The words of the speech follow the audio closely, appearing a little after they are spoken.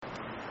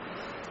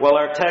Well,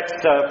 our text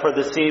for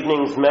this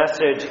evening's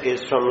message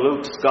is from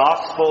Luke's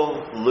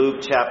Gospel,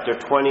 Luke chapter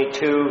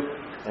 22,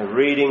 and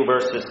reading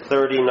verses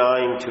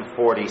 39 to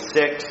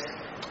 46.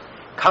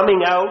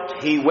 Coming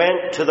out, he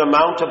went to the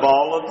Mount of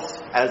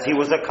Olives, as he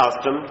was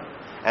accustomed,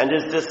 and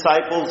his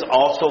disciples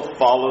also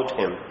followed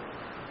him.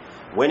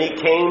 When he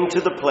came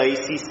to the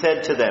place, he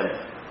said to them,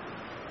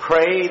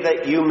 "Pray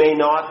that you may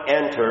not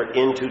enter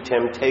into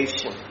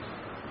temptation."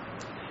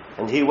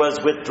 And he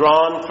was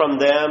withdrawn from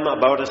them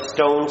about a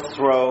stone's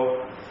throw,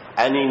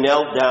 and he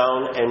knelt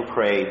down and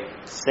prayed,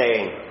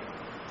 saying,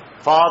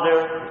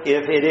 "Father,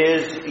 if it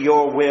is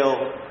your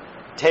will,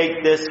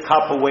 take this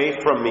cup away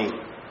from me.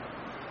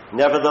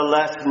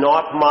 Nevertheless,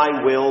 not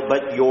my will,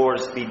 but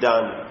yours be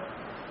done."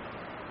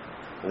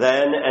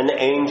 Then an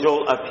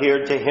angel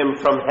appeared to him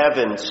from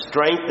heaven,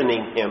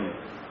 strengthening him.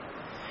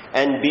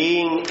 And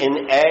being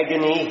in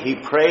agony, he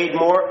prayed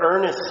more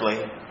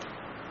earnestly.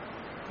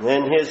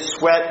 Then his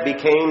sweat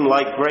became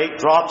like great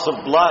drops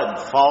of blood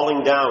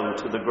falling down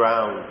to the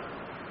ground.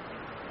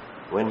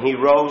 When he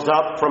rose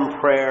up from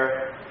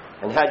prayer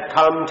and had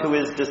come to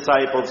his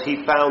disciples,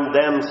 he found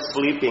them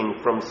sleeping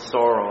from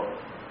sorrow.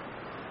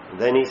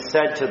 Then he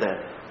said to them,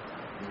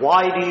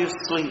 "Why do you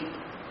sleep?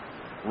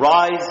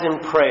 Rise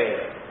and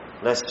pray,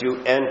 lest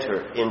you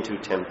enter into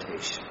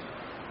temptation."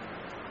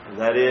 And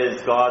that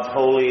is God's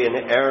holy and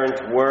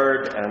inerrant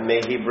word, and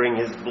may he bring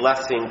his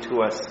blessing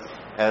to us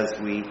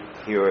as we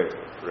hear it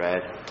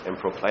read and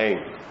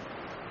proclaimed.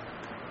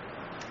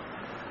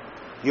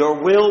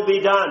 Your will be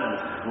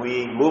done.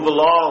 We move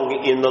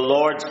along in the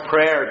Lord's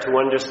Prayer to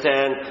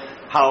understand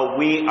how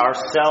we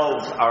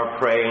ourselves are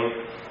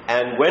praying.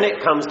 And when it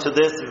comes to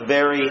this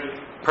very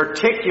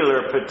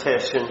particular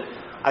petition,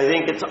 I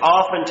think it's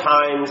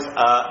oftentimes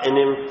an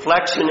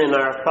inflection in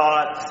our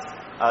thoughts,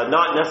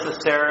 not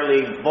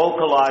necessarily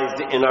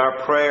vocalized in our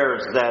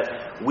prayers,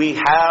 that we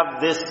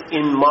have this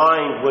in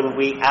mind when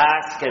we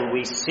ask and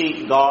we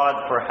seek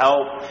God for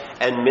help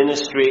and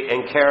ministry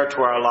and care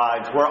to our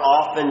lives. We're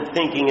often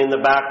thinking in the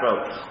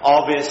background,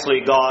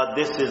 obviously, God,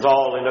 this is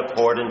all in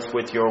accordance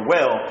with your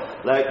will.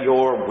 Let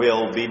your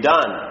will be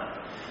done.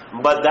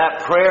 But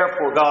that prayer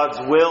for God's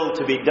will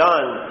to be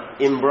done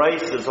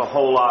embraces a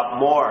whole lot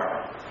more.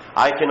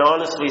 I can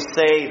honestly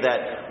say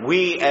that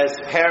we as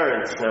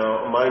parents,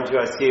 now mind you,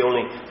 I see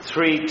only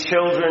 3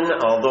 children,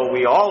 although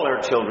we all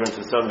are children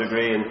to some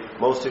degree, and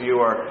most of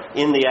you are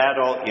in the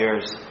adult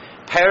years.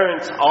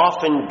 Parents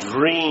often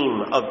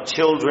dream of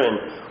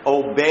children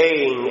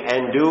obeying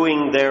and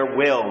doing their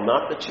will,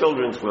 not the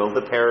children's will,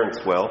 the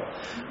parents' will,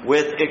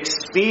 with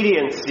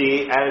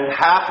expediency and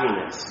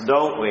happiness,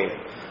 don't we?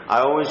 I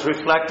always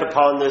reflect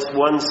upon this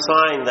one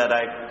sign that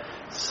I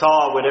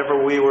saw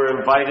whenever we were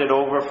invited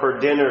over for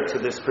dinner to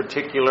this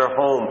particular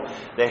home.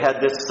 They had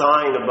this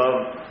sign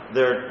above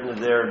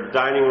their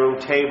dining room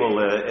table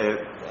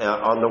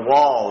on the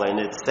wall, and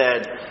it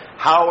said,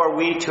 "How are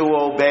we to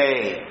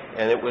obey?"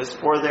 And it was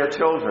for their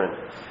children.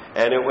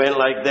 And it went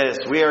like this: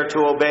 "We are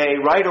to obey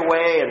right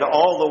away and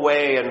all the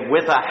way and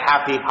with a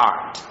happy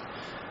heart."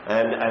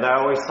 And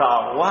I always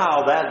thought,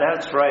 wow,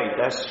 that's right,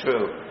 that's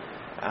true.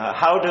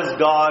 How does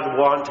God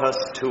want us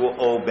to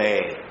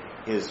obey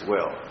his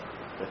will?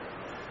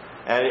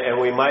 And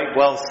we might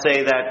well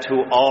say that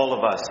to all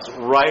of us,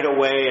 right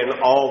away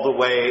and all the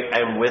way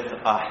and with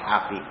a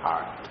happy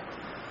heart.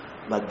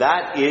 But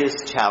that is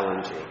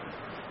challenging.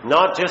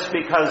 Not just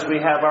because we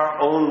have our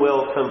own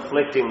will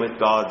conflicting with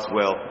God's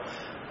will,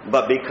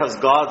 but because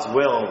God's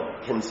will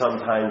can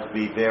sometimes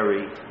be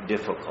very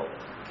difficult,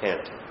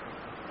 can't it?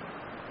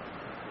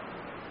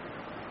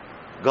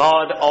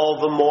 God all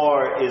the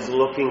more is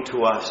looking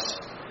to us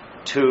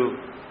to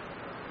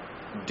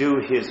do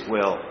his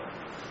will.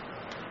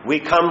 We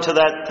come to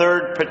that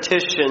third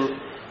petition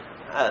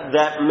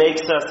that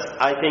makes us,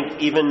 I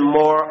think, even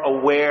more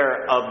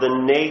aware of the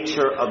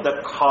nature of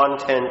the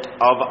content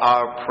of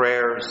our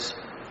prayers.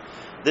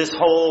 This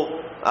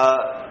whole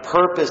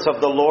purpose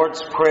of the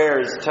Lord's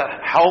Prayer is to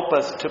help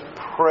us to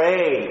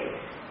pray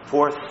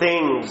for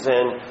things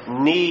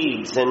and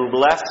needs and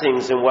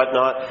blessings and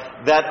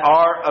whatnot that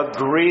are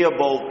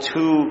agreeable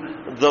to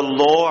the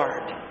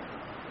Lord.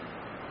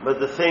 But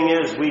the thing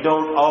is, we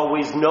don't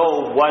always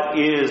know what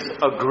is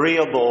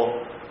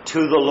agreeable to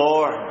the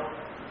Lord.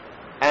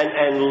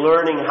 And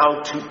learning how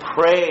to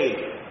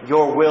pray,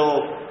 your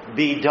will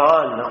be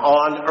done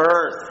on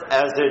earth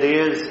as it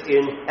is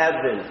in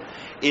heaven,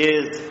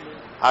 is,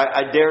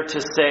 I dare to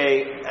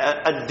say,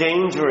 a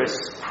dangerous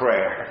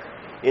prayer,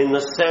 in the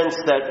sense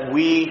that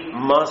we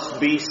must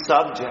be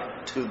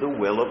subject to the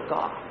will of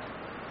God.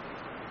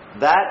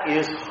 That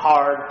is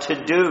hard to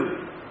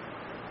do.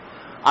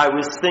 I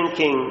was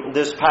thinking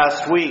this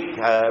past week,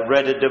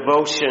 read a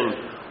devotion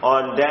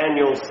on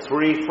Daniel's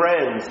 3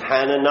 friends,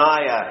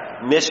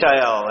 Hananiah,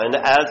 Mishael, and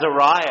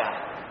Azariah,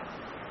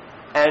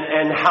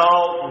 and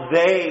how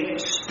they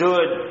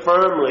stood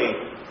firmly,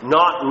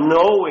 not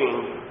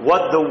knowing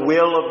what the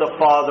will of the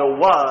Father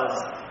was,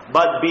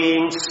 but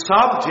being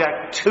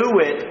subject to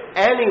it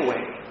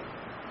anyway.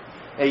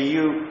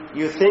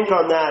 You think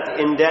on that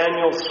in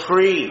Daniel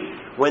 3,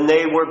 when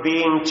they were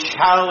being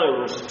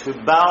challenged to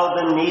bow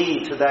the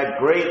knee to that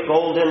great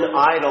golden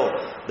idol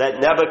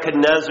that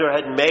Nebuchadnezzar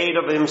had made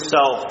of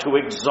himself, to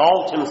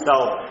exalt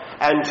himself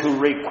and to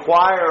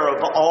require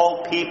of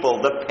all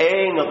people the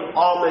paying of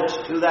homage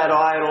to that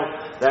idol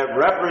that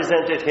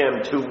represented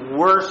him, to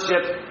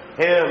worship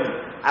him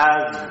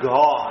as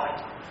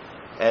God.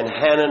 And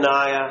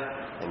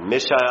Hananiah and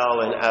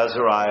Mishael and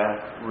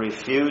Azariah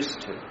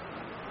refused to.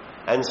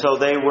 And so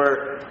they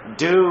were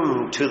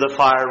doomed to the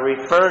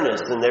fiery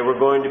furnace, and they were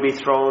going to be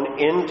thrown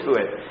into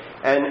it.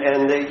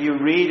 And you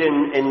read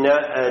in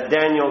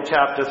Daniel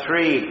chapter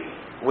 3,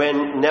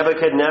 when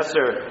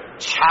Nebuchadnezzar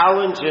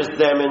challenges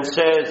them and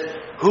says,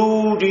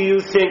 "Who do you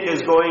think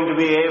is going to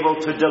be able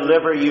to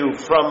deliver you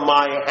from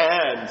my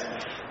hands?"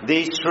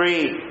 These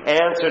three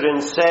answered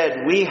and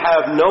said, "We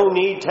have no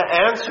need to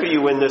answer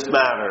you in this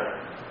matter."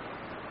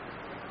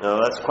 Now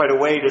that's quite a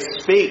way to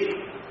speak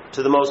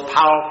to the most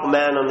powerful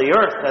man on the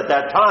earth at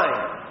that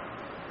time.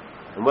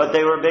 And what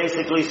they were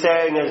basically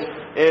saying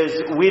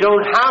is we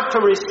don't have to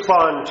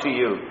respond to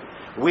you.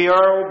 We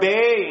are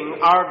obeying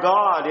our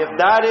God. If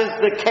that is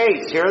the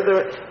case,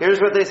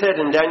 here's what they said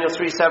in Daniel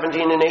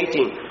 3:17 and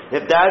 18.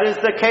 If that is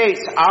the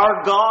case,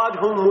 our God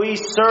whom we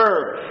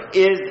serve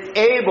is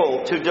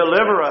able to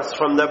deliver us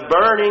from the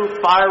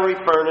burning fiery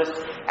furnace,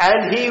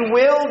 and he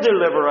will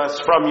deliver us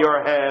from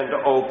your hand,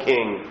 O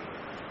king.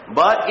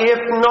 But if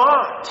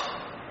not,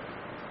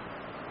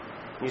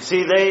 you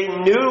see, they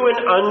knew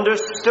and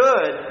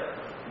understood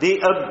the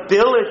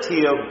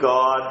ability of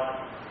God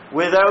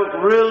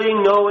without really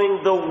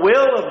knowing the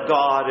will of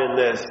God in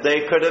this.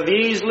 They could have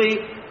easily,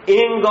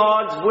 in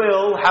God's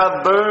will,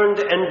 have burned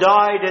and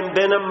died and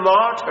been a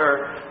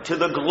martyr to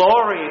the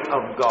glory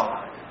of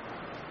God.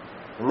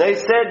 And they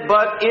said,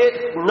 "But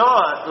if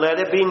not, let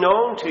it be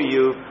known to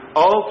you,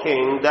 O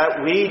king,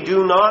 that we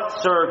do not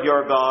serve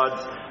your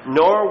gods,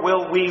 nor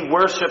will we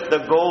worship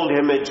the gold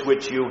image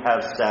which you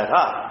have set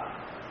up."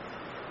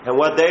 And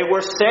what they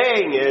were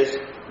saying is,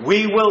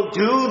 we will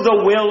do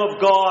the will of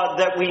God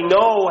that we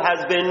know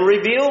has been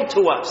revealed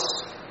to us.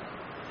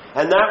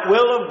 And that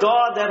will of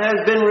God that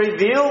has been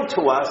revealed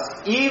to us,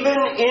 even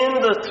in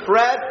the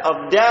threat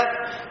of death,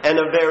 and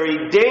a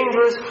very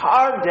dangerous,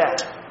 hard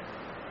death,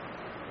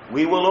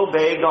 we will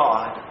obey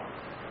God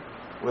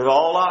with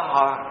all our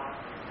heart,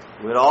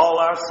 with all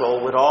our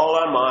soul, with all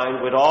our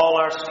mind, with all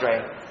our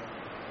strength.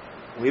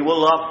 We will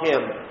love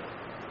him.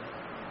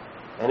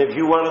 And if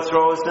you want to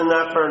throw us in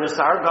that furnace,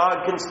 our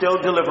God can still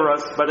deliver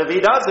us. But if he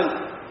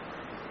doesn't,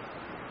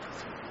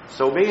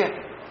 so be it.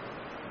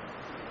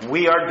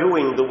 We are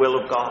doing the will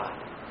of God.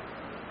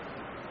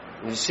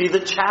 You see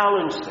the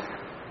challenge there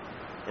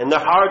and the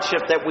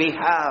hardship that we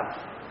have.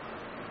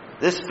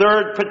 This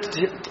third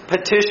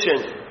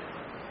petition,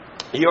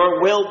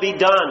 your will be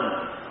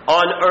done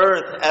on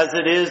earth as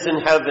it is in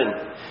heaven.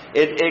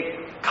 It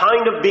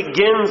kind of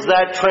begins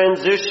that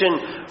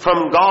transition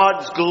from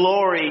God's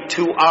glory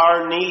to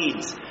our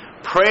needs.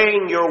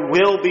 Praying your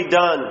will be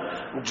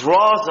done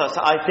draws us,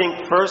 I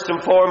think, first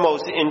and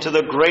foremost into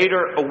the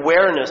greater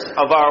awareness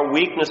of our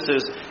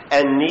weaknesses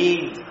and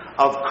needs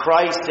of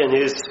Christ and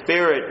his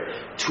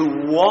Spirit, to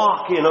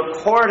walk in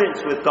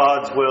accordance with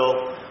God's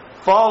will,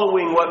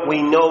 following what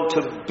we know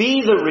to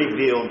be the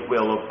revealed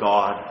will of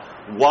God,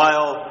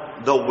 while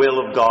the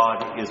will of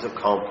God is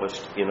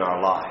accomplished in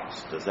our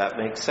lives. Does that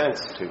make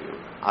sense to you?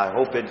 I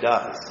hope it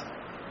does.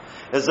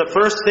 As the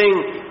first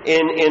thing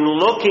in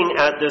looking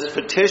at this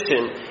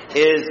petition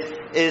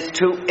is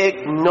to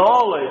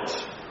acknowledge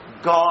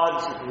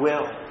God's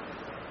will.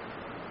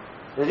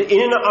 That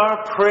in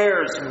our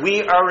prayers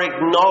we are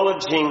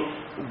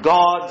acknowledging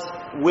God's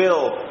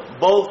will,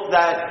 both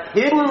that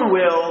hidden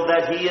will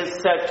that he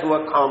is set to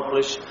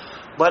accomplish,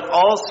 but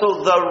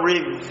also the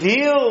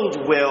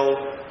revealed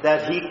will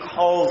that he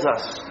calls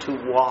us to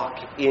walk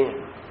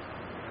in.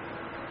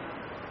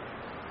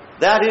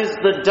 That is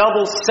the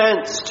double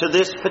sense to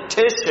this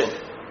petition.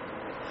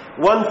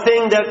 One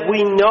thing that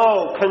we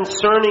know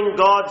concerning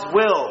God's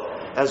will,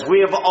 as we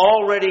have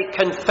already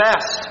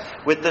confessed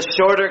with the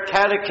shorter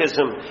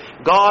catechism,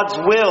 God's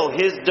will,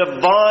 his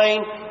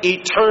divine,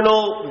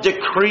 eternal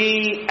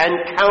decree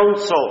and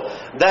counsel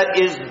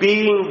that is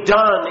being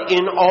done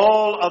in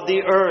all of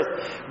the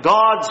earth.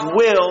 God's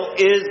will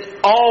is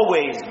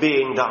always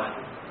being done.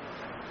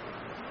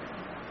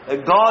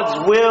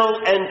 God's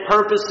will and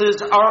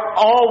purposes are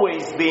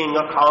always being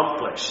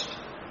accomplished.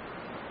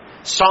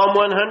 Psalm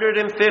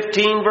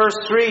 115 verse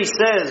 3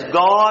 says,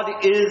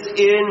 God is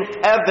in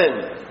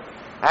heaven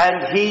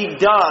and he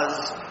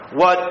does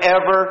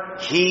whatever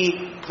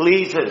he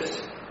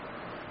pleases.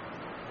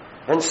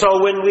 And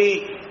so when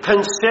we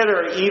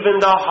consider even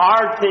the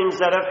hard things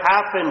that have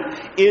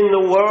happened in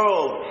the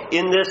world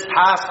in this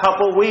past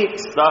couple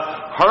weeks, the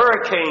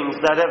hurricanes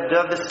that have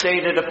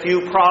devastated a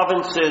few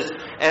provinces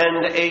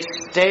and a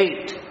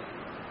state,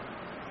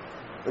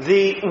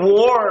 the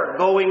war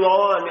going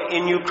on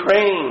in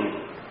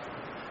Ukraine,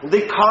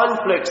 the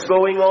conflicts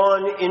going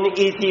on in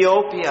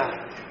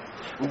Ethiopia,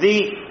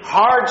 the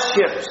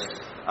hardships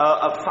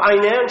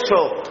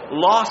financial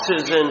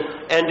losses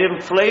and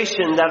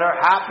inflation that are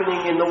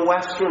happening in the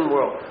Western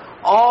world.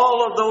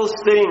 All of those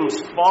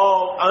things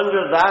fall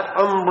under that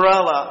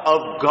umbrella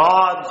of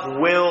God's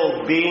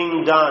will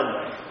being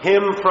done.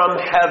 Him from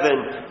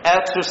heaven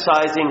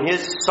exercising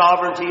His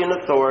sovereignty and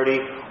authority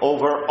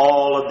over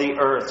all of the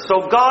earth.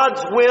 So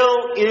God's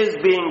will is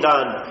being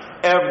done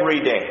every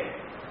day.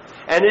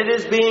 And it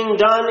is being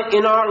done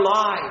in our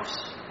lives.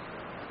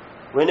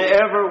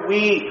 Whenever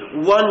we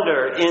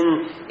wonder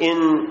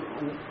in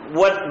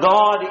what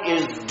God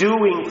is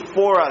doing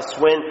for us,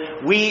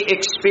 when we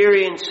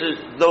experience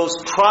those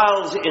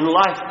trials in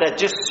life that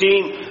just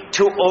seem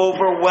to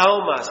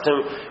overwhelm us,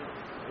 and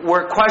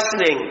we're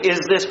questioning, is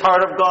this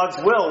part of God's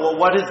will? Well,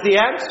 what is the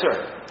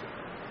answer?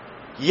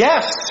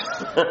 Yes,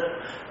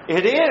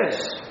 it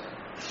is.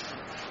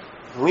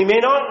 We may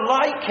not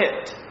like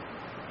it,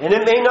 and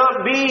it may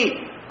not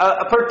be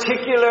a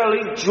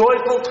particularly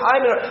joyful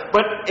time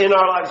in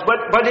our lives,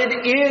 but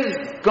it is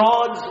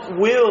God's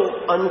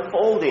will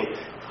unfolding.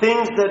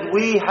 Things that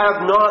we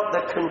have not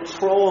the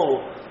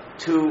control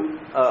to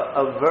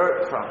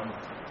avert from.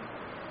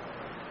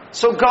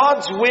 So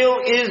God's will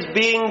is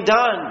being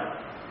done.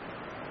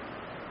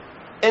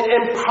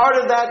 And part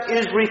of that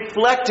is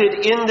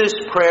reflected in this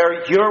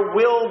prayer, your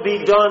will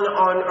be done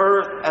on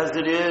earth as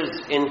it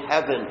is in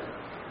heaven.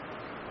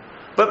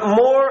 But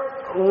more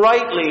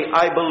rightly,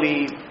 I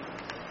believe,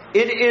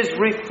 it is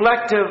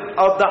reflective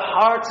of the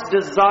heart's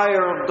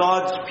desire of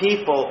God's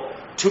people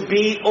to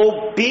be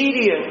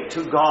obedient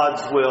to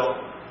God's will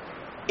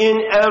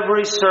in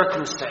every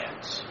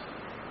circumstance.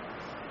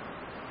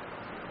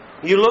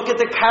 You look at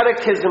the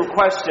catechism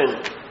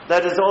question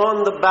that is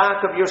on the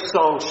back of your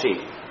song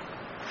sheet,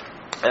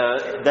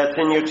 that's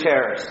in your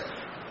chairs.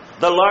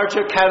 The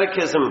Larger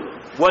Catechism,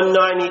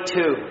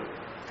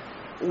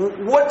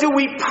 192. What do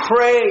we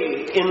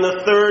pray in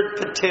the third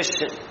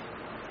petition?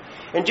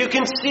 And you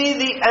can see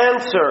the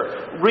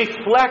answer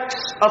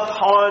reflects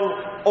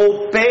upon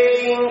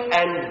obeying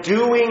and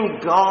doing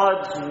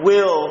God's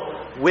will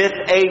with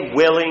a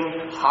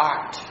willing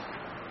heart.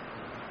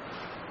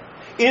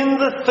 In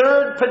the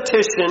third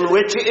petition,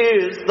 which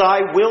is,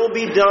 thy will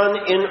be done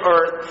in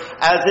earth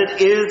as it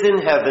is in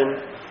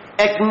heaven,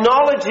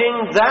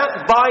 acknowledging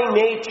that by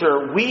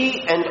nature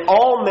we and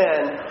all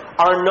men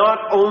are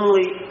not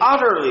only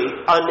utterly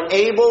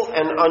unable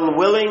and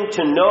unwilling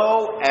to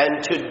know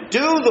and to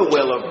do the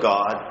will of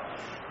God,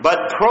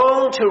 but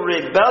prone to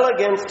rebel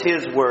against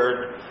His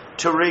word,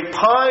 to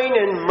repine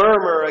and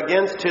murmur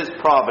against His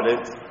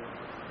providence,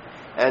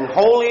 and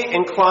wholly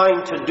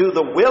inclined to do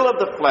the will of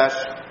the flesh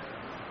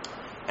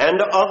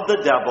and of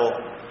the devil,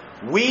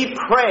 we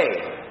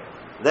pray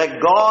that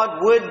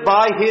God would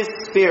by His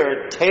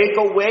Spirit take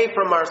away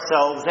from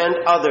ourselves and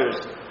others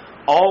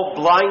all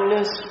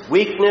blindness,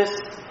 weakness,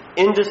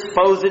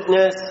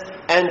 indisposedness,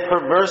 and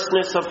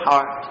perverseness of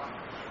heart,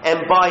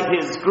 and by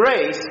His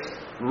grace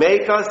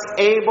make us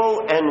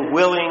able and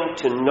willing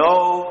to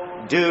know,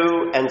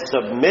 do, and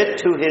submit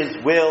to His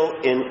will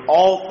in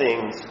all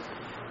things,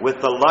 with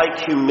the like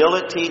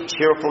humility,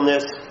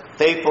 cheerfulness,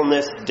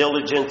 faithfulness,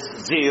 diligence,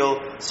 zeal,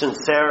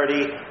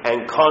 sincerity,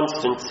 and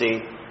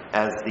constancy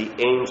as the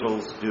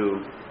angels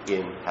do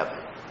in heaven.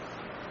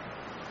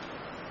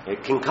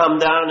 It can come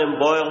down and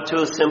boil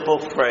to a simple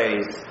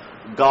phrase: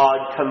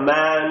 God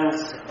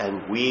commands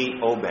and we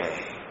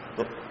obey.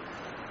 But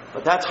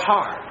that's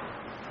hard.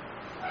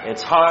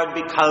 It's hard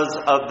because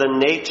of the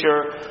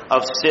nature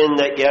of sin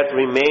that yet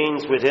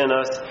remains within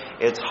us.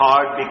 It's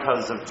hard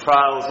because of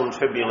trials and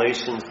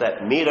tribulations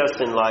that meet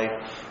us in life.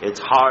 It's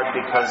hard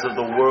because of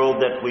the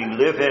world that we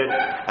live in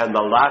and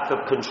the lack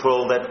of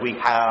control that we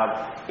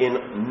have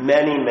in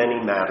many, many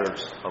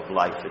matters of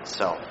life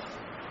itself.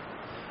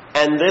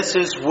 And this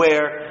is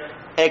where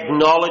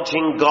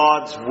acknowledging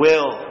God's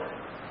will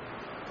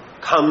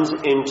comes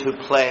into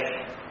play.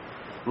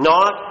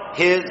 Not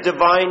His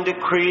divine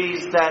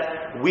decrees that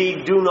we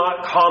do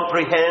not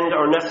comprehend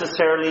or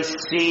necessarily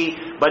see,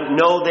 but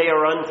know they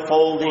are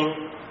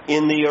unfolding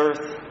in the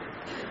earth.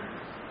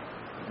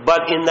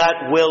 But in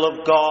that will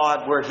of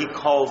God where He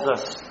calls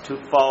us to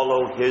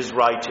follow His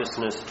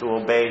righteousness, to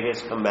obey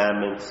His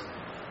commandments,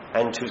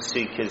 and to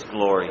seek His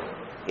glory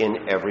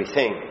in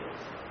everything.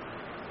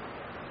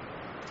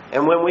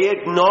 And when we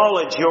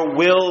acknowledge your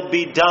will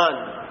be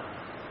done,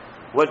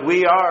 what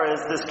we are,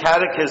 as this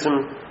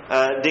catechism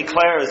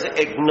declares,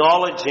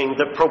 acknowledging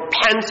the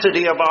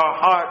propensity of our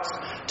hearts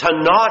to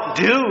not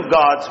do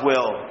God's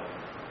will.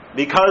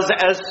 Because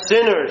as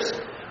sinners,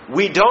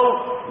 we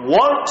don't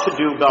want to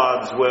do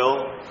God's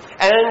will,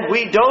 and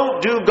we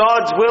don't do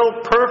God's will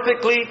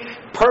perfectly,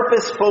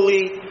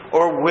 purposefully,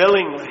 or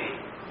willingly.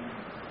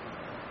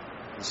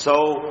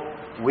 So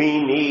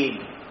we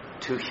need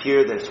to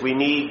hear this. We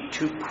need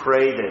to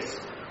pray this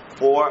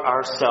for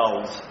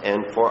ourselves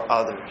and for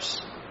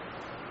others.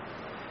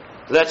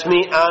 Let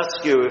me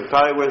ask you, if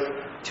I were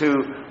to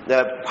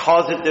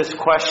posit this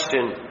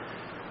question,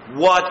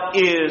 what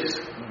is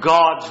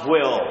God's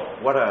will?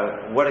 What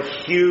a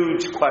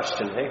huge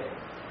question, hey?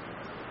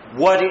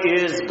 What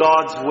is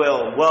God's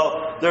will?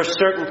 Well, there's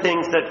certain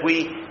things that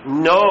we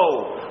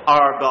know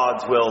are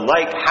God's will,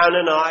 like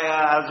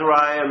Hananiah,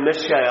 Azariah,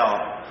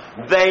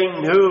 Mishael. They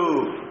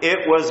knew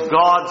it was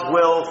God's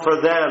will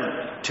for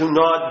them to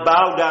not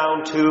bow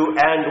down to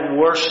and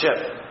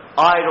worship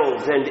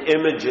idols and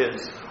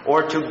images,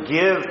 or to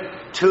give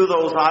to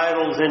those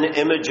idols and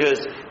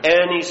images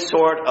any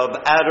sort of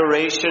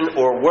adoration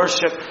or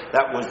worship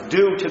that was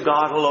due to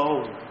God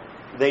alone.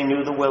 They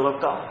knew the will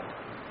of God.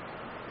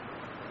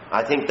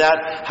 I think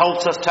that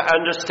helps us to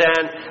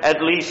understand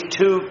at least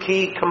two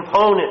key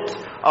components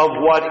of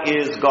what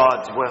is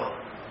God's will.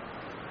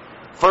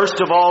 First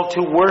of all,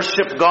 to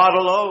worship God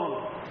alone.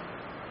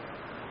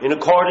 In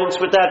accordance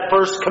with that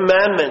first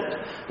commandment,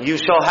 you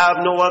shall have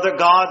no other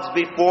gods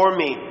before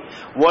me.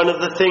 One of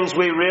the things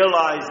we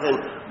realize,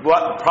 and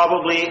what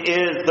probably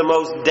is the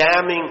most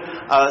damning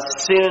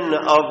sin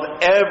of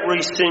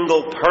every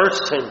single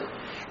person,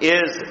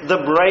 is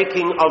the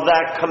breaking of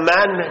that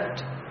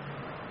commandment.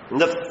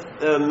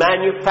 The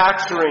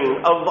manufacturing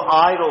of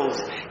idols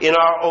in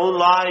our own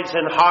lives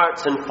and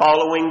hearts and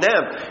following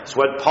them. It's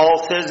what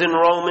Paul says in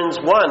Romans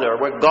 1, or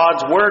what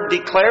God's Word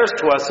declares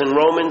to us in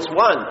Romans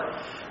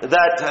 1,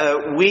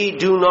 that we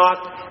do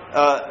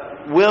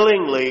not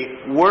willingly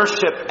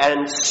worship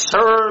and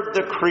serve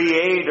the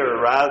Creator.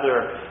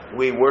 Rather,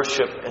 we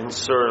worship and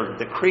serve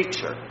the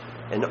creature,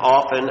 and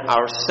often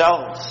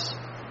ourselves.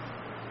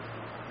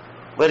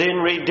 But in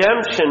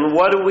redemption,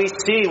 what do we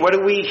see? What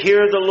do we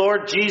hear the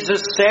Lord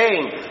Jesus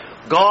saying?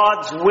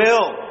 God's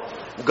will.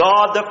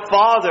 God the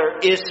Father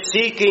is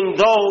seeking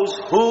those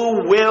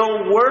who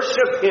will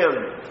worship Him,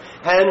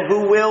 and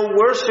who will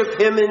worship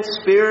Him in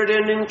spirit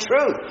and in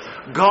truth.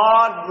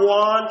 God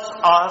wants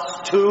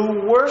us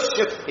to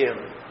worship Him,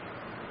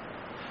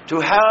 to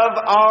have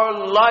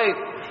our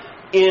life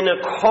in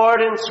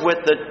accordance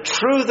with the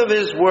truth of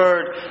His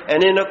Word,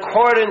 and in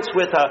accordance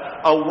with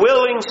a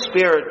willing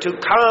spirit to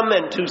come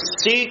and to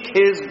seek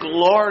His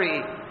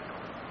glory.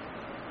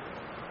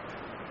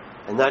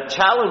 And that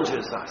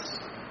challenges us.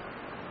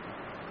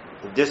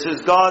 This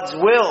is God's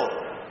will.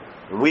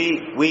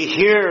 We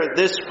hear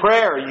this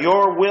prayer,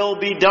 your will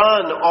be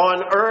done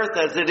on earth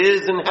as it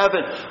is in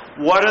heaven.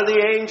 What are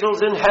the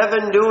angels in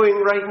heaven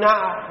doing right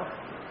now?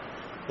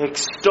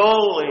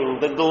 Extolling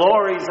the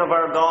glories of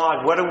our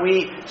God. What are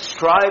we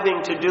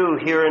striving to do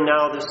here and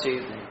now this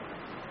evening?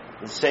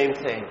 The same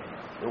thing.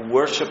 The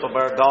worship of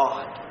our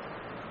God.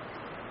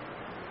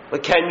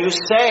 But can you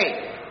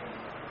say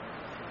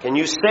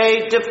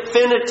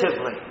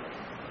definitively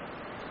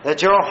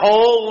that your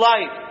whole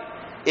life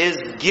is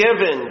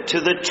given to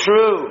the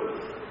true,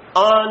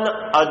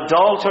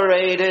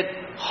 unadulterated,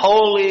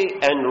 holy,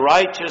 and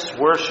righteous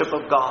worship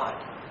of God?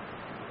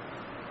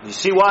 You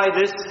see why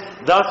this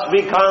thus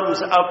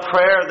becomes a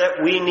prayer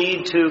that we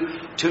need to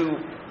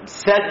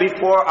set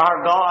before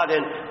our God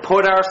and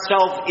put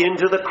ourselves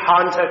into the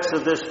context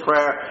of this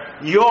prayer.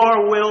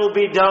 Your will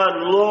be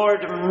done.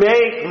 Lord,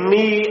 make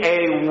me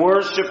a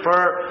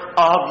worshiper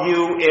of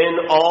you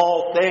in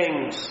all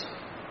things.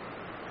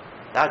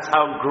 That's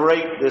how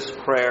great this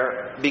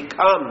prayer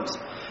becomes,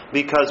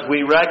 because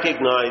we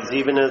recognize,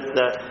 even as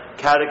the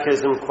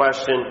Catechism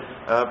question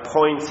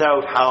points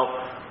out, how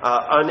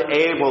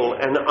unable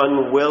and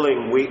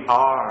unwilling we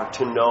are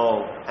to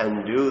know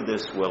and do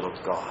this will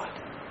of God.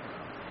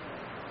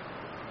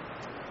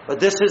 But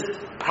this is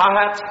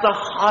perhaps the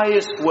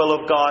highest will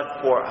of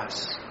God for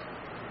us.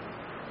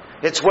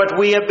 It's what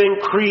we have been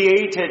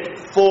created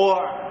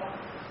for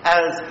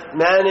as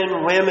men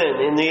and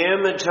women in the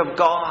image of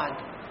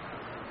God,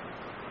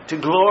 to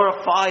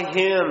glorify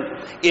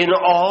Him in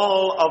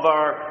all of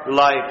our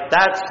life.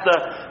 That's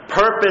the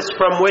purpose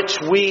from which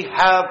we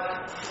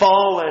have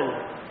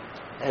fallen.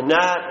 And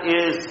that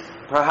is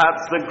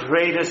perhaps the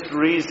greatest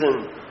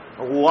reason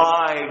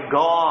why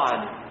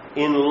God,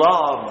 in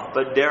love,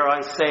 but dare I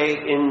say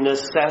in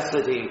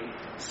necessity,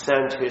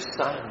 sent His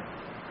Son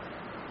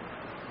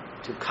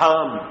to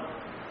come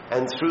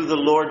and through the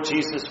Lord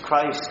Jesus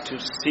Christ to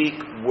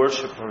seek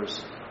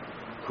worshipers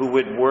who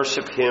would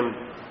worship Him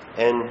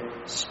in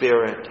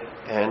spirit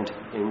and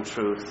in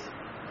truth.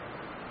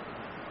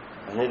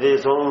 And it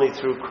is only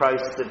through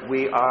Christ that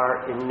we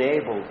are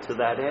enabled to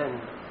that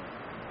end.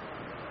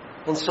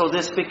 And so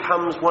this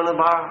becomes one of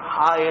our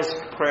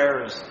highest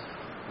prayers,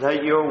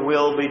 that your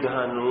will be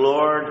done.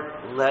 Lord,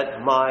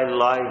 let my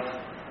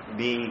life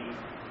be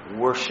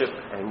worship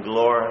and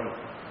glory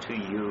to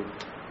you.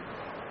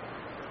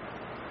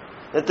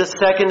 That the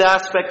second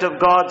aspect of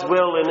God's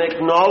will in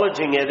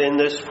acknowledging it in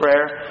this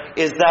prayer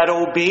is that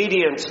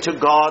obedience to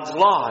God's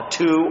law,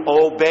 to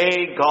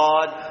obey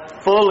God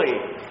fully,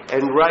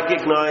 and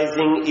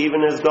recognizing,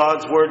 even as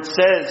God's Word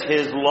says,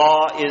 His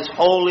law is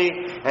holy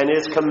and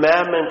His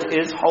commandment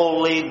is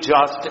holy,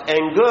 just,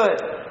 and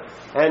good.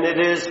 And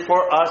it is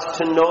for us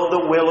to know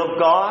the will of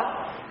God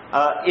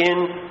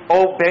in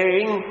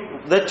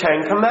obeying the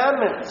Ten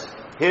Commandments,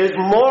 His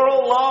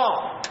moral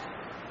law,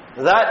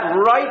 that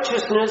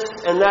righteousness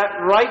and that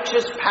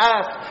righteous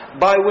path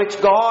by which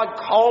God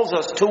calls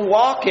us to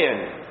walk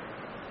in.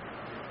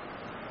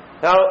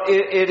 Now,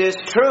 it is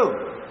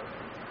true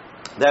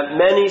that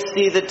many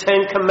see the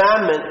 10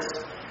 Commandments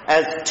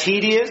as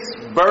tedious,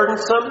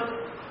 burdensome,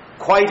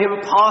 quite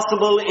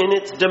impossible in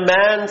its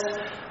demands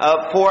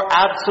for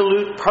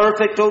absolute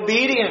perfect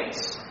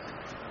obedience.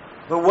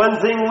 But one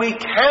thing we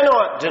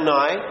cannot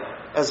deny,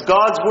 as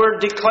God's Word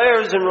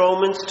declares in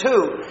Romans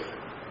 2,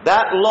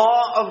 that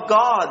law of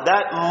God,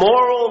 that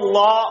moral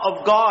law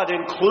of God,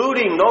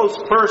 including those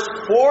first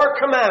 4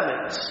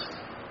 commandments,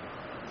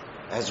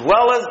 as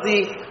well as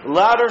the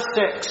latter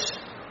 6,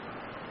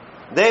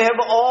 they have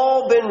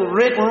all been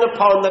written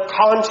upon the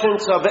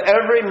conscience of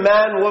every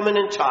man, woman,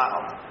 and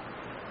child.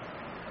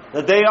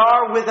 That they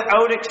are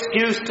without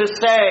excuse to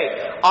say,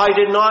 I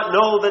did not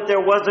know that there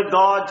was a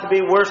God to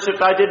be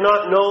worshipped. I did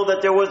not know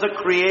that there was a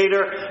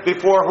Creator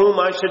before whom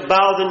I should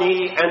bow the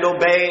knee and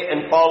obey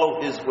and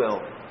follow His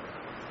will.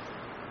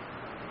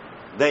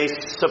 They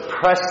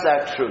suppress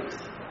that truth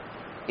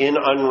in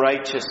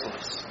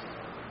unrighteousness.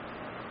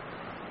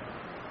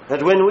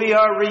 That when we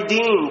are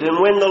redeemed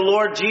and when the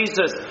Lord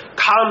Jesus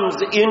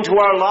comes into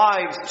our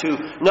lives to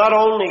not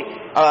only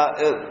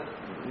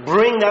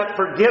bring that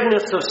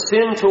forgiveness of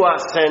sin to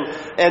us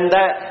and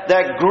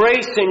that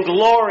grace and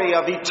glory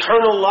of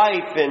eternal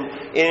life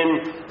in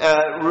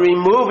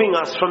removing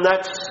us from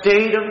that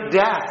state of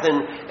death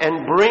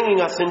and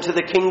bringing us into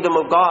the kingdom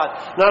of God.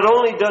 Not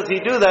only does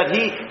He do that,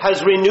 He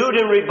has renewed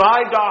and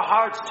revived our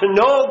hearts to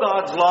know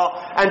God's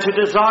law and to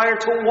desire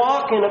to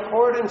walk in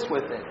accordance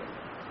with it.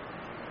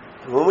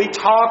 When we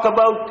talk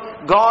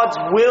about God's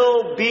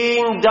will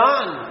being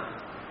done,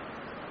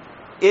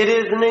 it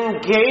is an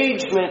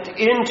engagement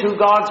into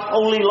God's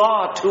holy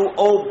law to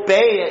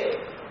obey it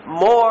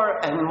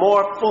more and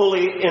more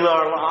fully in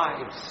our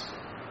lives.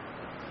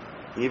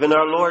 Even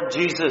our Lord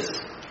Jesus,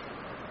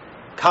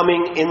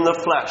 coming in the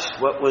flesh,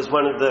 what was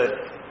one of the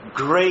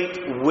great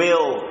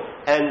will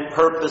and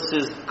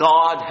purposes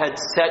God had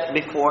set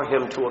before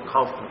Him to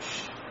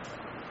accomplish.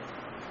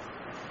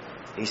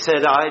 He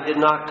said, I did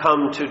not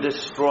come to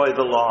destroy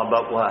the law,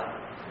 but what?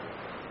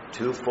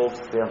 To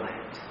fulfill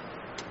it.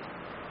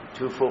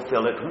 To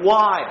fulfill it.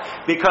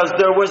 Why? Because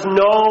there was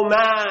no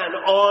man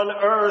on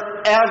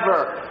earth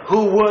ever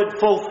who would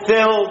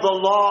fulfill the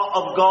law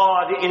of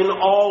God in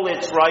all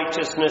its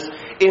righteousness,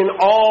 in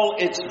all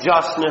its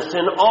justness,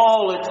 in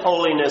all its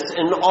holiness,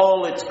 in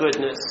all its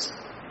goodness.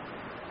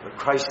 But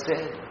Christ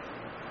did.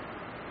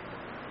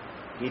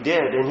 He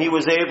did. And He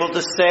was able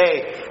to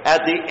say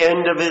at the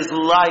end of His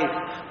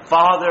life,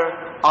 Father,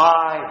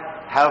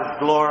 I have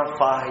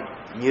glorified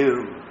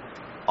You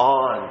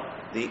on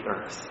the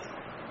earth.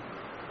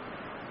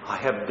 I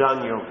have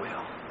done Your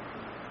will.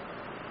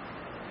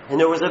 And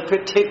there was a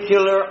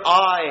particular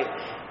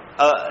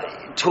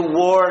eye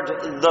toward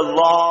the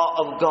law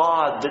of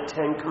God, the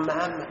 10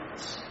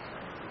 Commandments.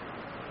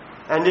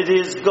 And it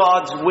is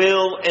God's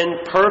will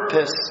and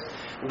purpose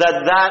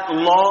that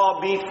law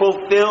be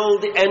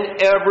fulfilled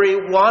in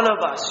every one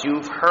of us.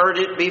 You've heard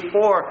it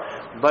before,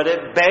 but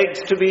it begs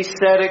to be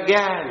said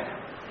again,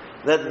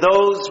 that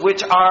those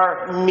which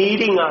are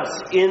meeting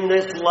us in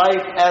this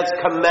life as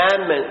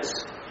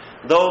commandments,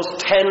 those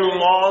 10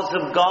 laws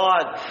of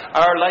God,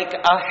 are like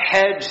a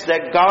hedge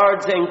that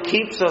guards and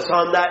keeps us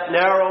on that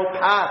narrow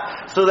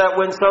path, so that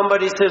when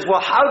somebody says,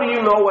 well, how do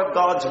you know what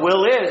God's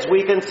will is?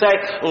 We can say,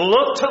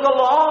 look to the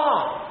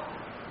law.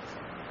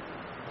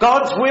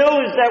 God's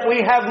will is that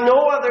we have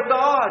no other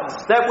gods,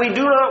 that we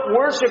do not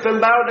worship and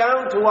bow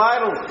down to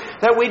idols,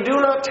 that we do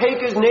not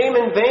take His name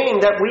in vain,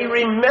 that we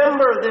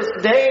remember this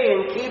day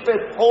and keep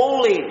it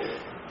holy,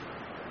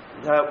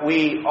 that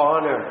we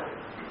honor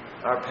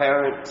our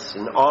parents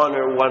and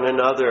honor one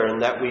another,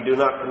 and that we do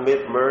not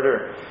commit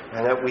murder,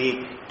 and that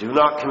we do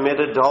not commit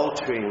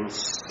adultery and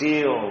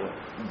steal,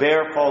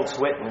 bear false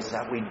witness,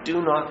 that we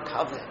do not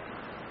covet.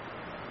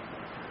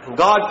 And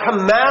God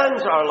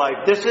commands our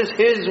life. This is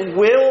His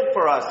will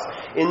for us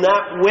in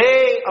that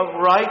way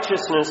of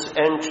righteousness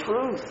and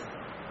truth.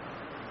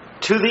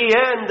 To the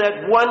end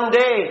that one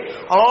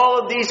day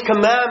all of these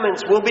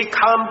commandments will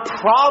become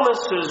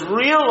promises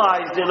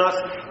realized in us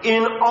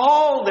in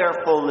all their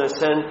fullness,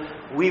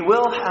 and we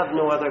will have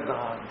no other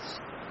gods.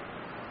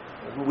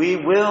 We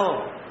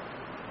will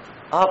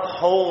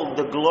uphold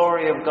the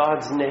glory of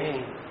God's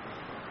name,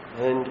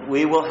 and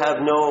we will have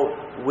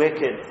no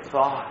wicked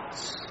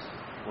thoughts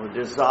or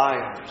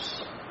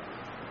desires.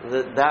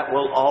 That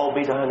will all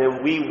be done,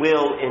 and we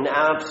will in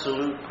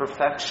absolute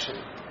perfection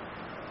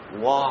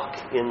walk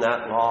in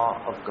that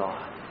law of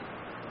God.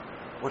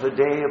 What a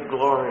day of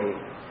glory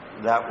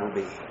that will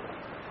be.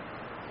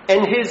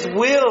 And His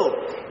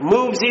will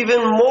moves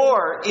even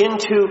more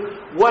into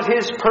what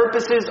His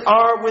purposes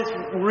are with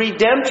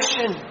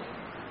redemption.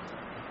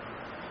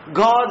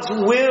 God's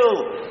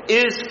will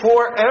is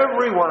for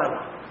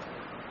everyone,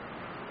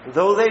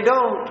 though they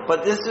don't,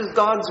 but this is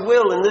God's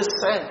will in this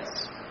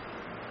sense.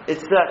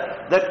 It's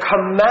the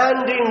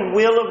commanding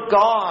will of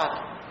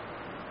God,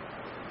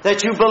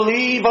 that you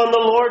believe on the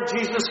Lord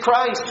Jesus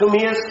Christ, whom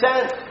He has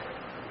sent.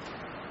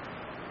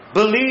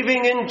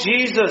 Believing in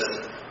Jesus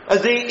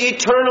as the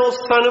eternal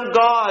Son of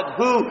God,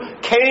 who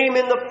came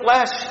in the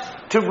flesh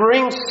to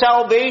bring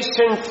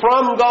salvation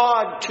from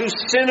God to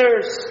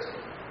sinners,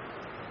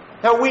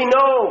 Now we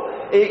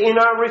know in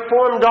our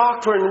Reformed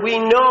doctrine, we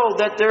know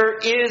that there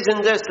is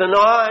in this an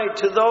eye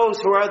to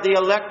those who are the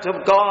elect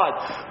of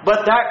God.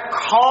 But that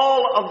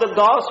call of the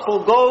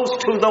gospel goes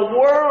to the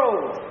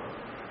world.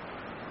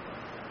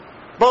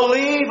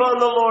 Believe on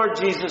the Lord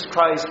Jesus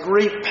Christ.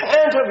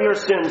 Repent of your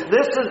sins.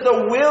 This is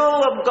the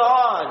will of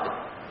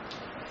God.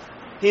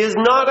 He is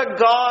not a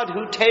God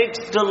who takes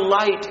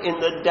delight in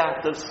the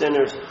death of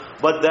sinners,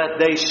 but that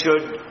they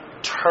should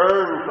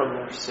turn from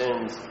their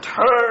sins.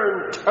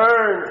 Turn,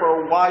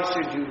 for why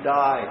should you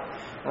die?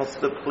 That's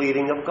the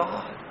pleading of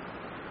God.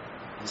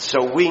 And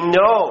so we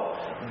know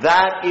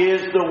that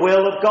is the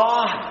will of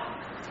God.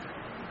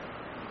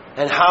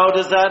 And how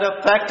does that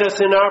affect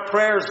us in our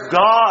prayers?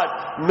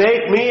 God,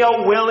 make me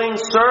a willing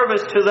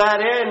service to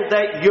that end,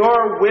 that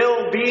your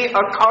will be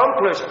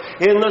accomplished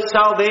in the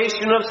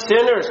salvation of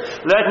sinners.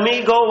 Let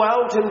me go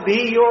out and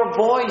be your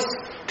voice,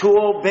 to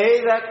obey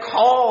that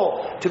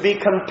call, to be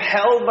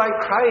compelled by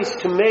Christ,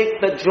 to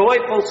make the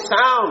joyful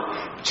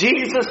sound,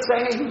 Jesus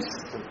saves.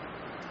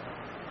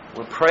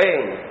 We're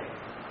praying,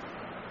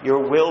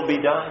 your will be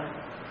done.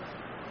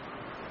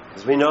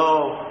 As we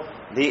know,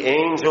 the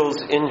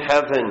angels in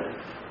heaven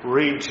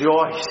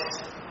rejoice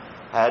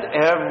at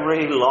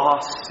every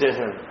lost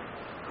sinner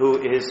who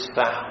is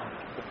found.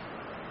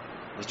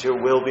 That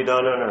your will be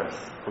done on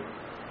earth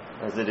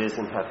as it is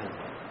in heaven.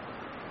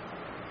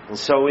 And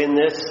so in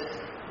this,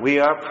 we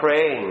are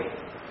praying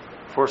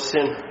for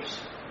sinners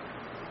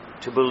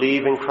to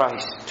believe in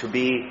Christ, to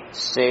be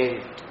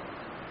saved.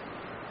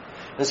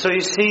 And so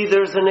you see,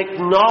 there's an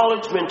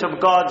acknowledgement of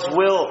God's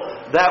will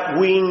that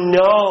we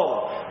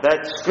know,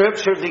 that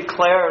Scripture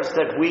declares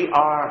that we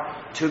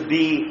are to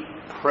be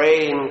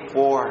praying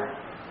for.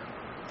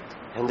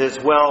 And as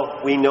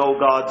well, we know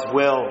God's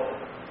will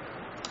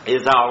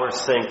is our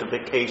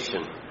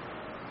sanctification.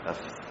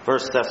 1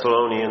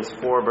 Thessalonians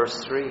 4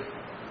 verse 3.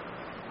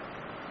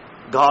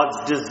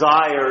 God's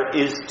desire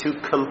is to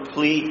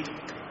complete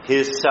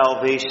His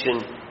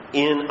salvation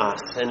in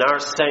us. And our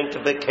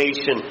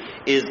sanctification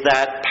is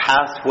that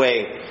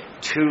pathway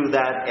to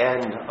that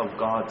end of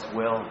God's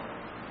will.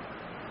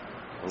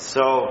 And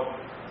so,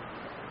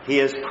 He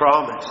has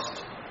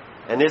promised.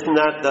 And isn't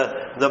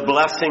that the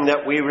blessing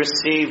that we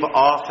receive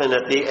often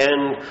at the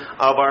end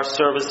of our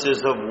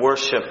services of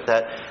worship,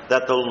 that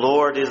the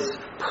Lord is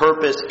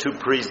purposed to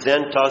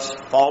present us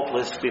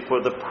faultless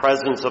before the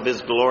presence of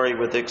His glory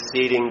with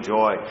exceeding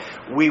joy.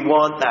 We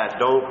want that,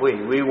 don't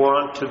we? We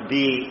want to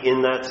be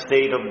in that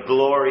state of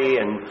glory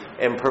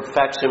and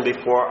perfection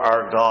before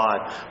our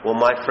God. Well,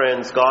 my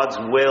friends, God's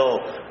will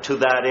to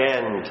that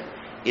end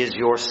is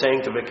your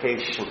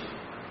sanctification.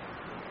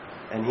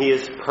 And He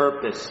is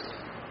purposed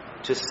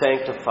to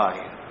sanctify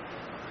you.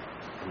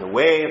 And the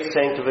way of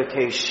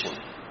sanctification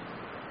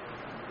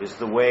is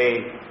the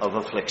way of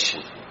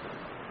affliction.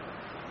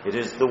 It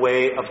is the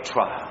way of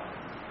trial.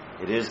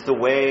 It is the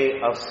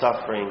way of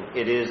suffering.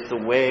 It is the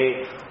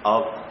way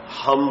of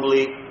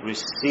humbly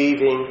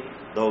receiving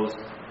those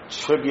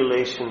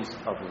tribulations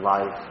of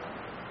life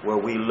where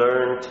we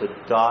learn to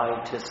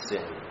die to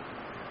sin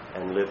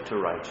and live to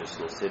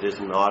righteousness. It is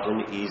not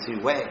an easy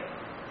way.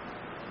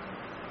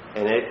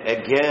 And it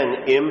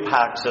again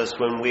impacts us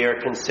when we are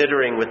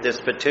considering with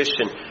this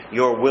petition,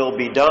 your will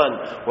be done.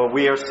 What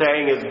we are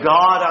saying is,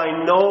 God,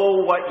 I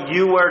know what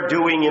you are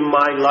doing in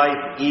my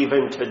life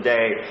even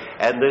today.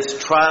 And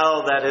this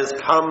trial that has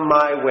come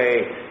my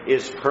way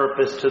is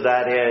purpose to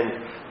that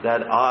end,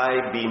 that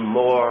I be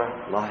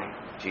more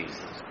like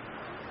Jesus.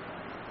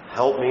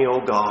 Help me,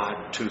 O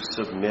God, to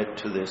submit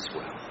to this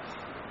will.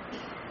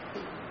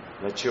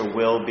 Let your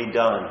will be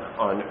done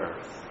on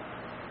earth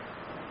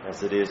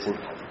as it is in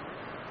heaven.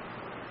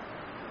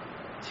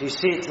 So you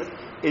see,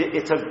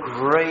 it's a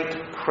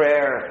great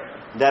prayer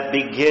that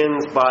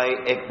begins by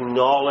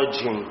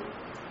acknowledging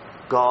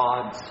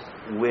God's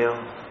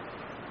will.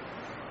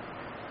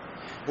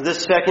 The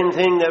second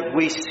thing that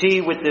we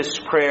see with this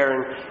prayer,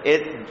 and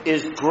it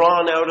is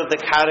drawn out of the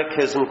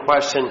Catechism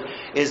question,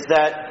 is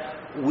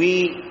that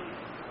we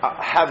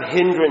have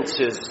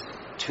hindrances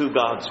to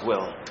God's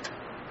will.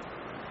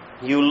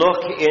 You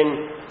look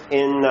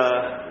in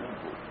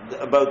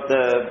about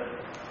the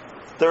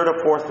third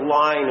or fourth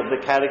line of the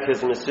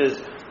Catechism, it says,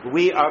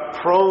 we are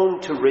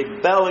prone to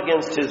rebel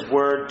against His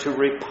word, to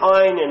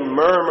repine and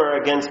murmur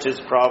against His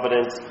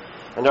providence,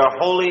 and are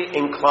wholly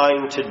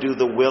inclined to do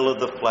the will of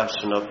the flesh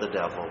and of the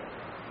devil.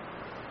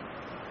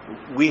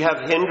 We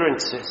have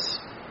hindrances.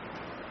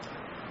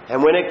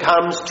 And when it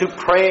comes to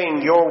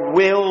praying, your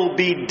will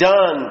be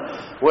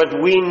done,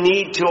 what we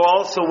need to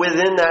also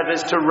within that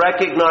is to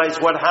recognize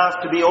what has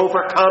to be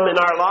overcome in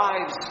our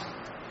lives.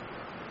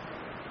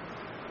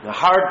 The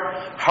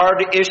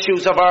hard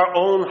issues of our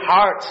own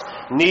hearts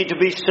need to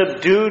be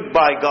subdued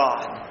by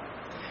God.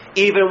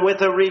 Even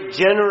with a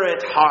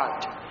regenerate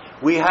heart,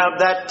 we have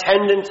that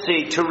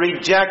tendency to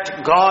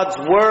reject God's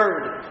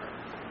word,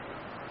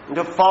 and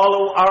to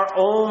follow our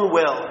own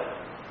will,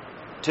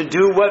 to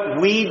do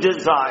what we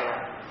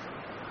desire.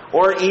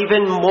 Or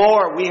even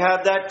more, we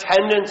have that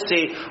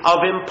tendency of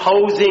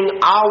imposing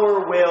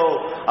our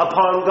will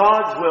upon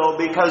God's will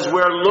because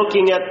we're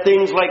looking at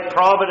things like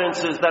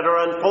providences that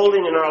are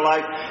unfolding in our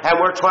life, and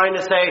we're trying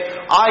to say,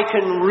 I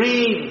can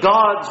read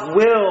God's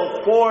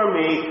will for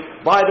me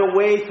by the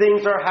way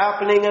things are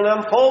happening and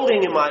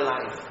unfolding in my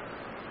life.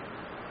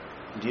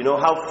 Do you know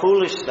how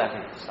foolish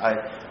that is? I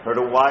heard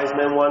a wise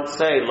man once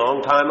say,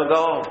 long time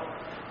ago,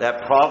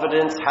 that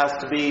providence has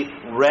to be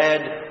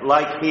read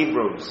like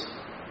Hebrews.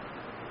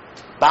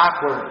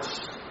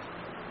 Backwards.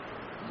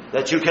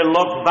 That you can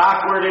look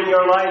backward in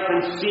your life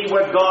and see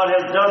what God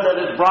has done that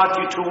has brought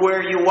you to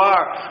where you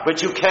are.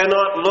 But you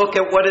cannot look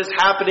at what is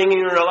happening in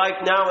your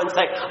life now and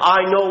say,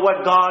 I know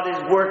what God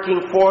is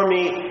working for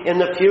me in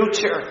the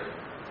future.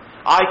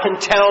 I can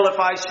tell if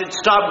I should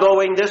stop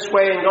going this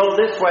way and go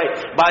this way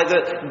by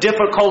the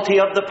difficulty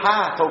of the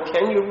path. Oh,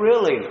 can you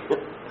really?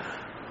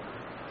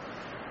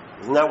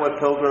 Isn't that what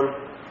Pilgrim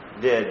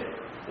did?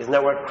 Isn't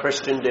that what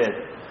Christian did?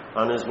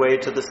 On his way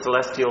to the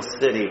celestial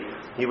city,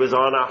 he was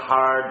on a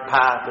hard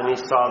path and he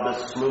saw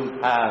the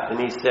smooth path and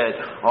he said,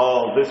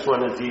 oh, this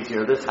one is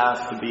easier. This has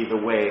to be the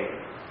way.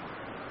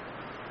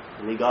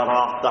 And he got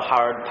off the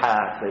hard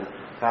path and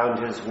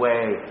found his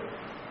way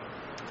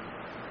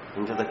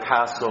into the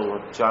castle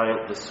of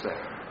giant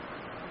despair.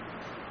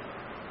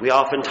 We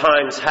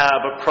oftentimes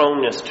have a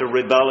proneness to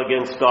rebel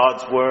against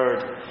God's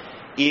word,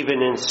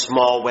 even in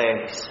small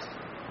ways.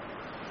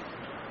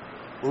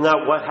 Isn't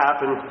that what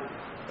happened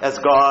as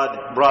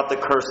God brought the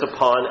curse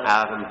upon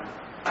Adam?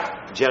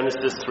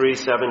 Genesis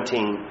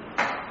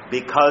 3:17.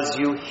 Because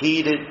you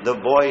heeded the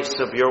voice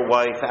of your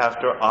wife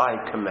after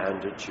I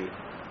commanded you.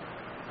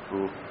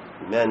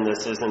 Men,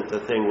 this isn't the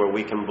thing where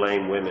we can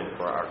blame women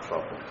for our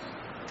troubles.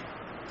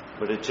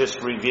 But it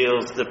just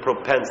reveals the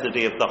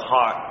propensity of the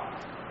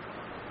heart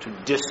to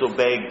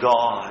disobey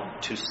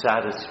God to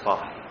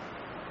satisfy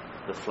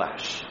the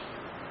flesh.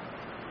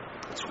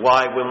 It's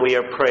why when we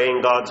are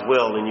praying God's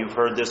will, and you've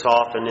heard this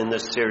often in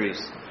this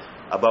series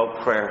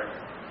about prayer,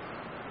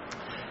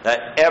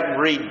 that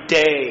every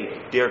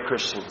day, dear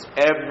Christians,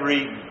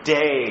 every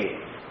day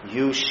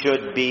you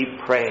should be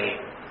praying.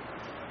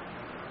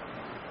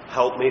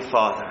 Help me,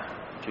 Father,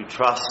 to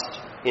trust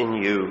in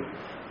you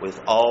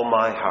with all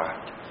my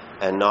heart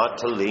and not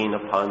to lean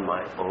upon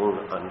my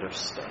own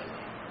understanding.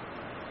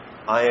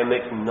 I am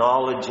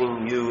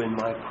acknowledging you in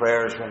my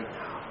prayers right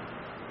now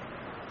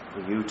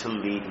for you to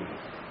lead me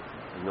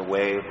in the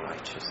way of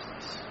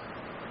righteousness.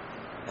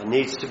 It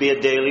needs to be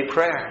a daily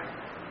prayer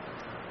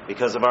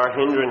because of our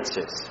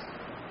hindrances.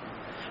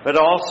 But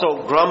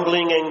also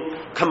grumbling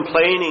and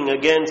complaining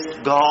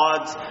against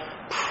God's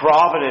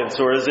providence,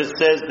 or as it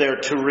says there,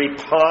 to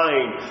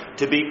repine,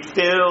 to be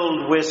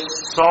filled with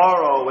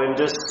sorrow and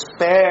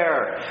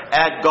despair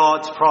at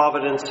God's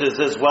providences,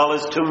 as well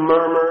as to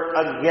murmur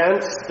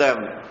against them.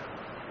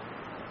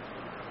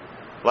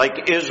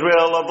 Like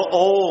Israel of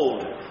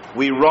old,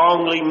 we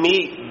wrongly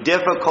meet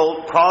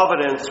difficult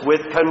providence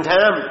with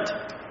contempt.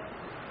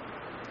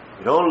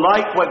 We don't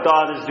like what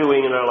God is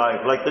doing in our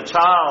life. Like the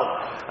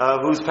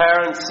child whose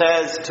parent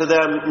says to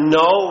them,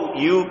 no,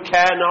 you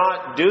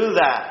cannot do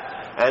that.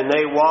 And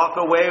they walk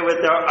away with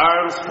their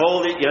arms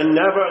folded. You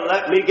never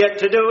let me get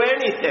to do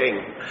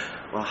anything.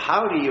 Well,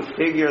 how do you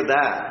figure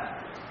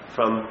that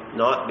from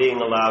not being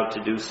allowed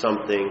to do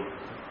something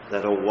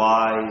that a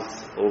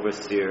wise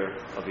overseer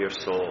of your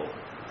soul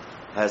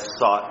has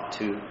sought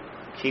to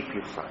keep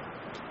you from?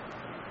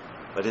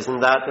 But isn't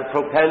that the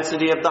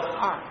propensity of the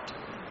heart?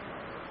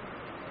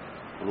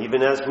 And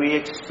even as we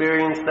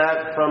experience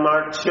that from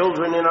our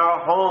children in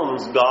our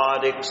homes,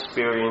 God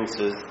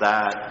experiences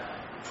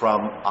that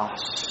from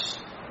us.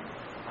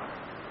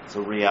 It's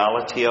a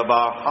reality of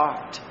our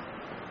heart.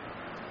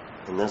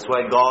 And that's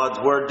why God's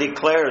word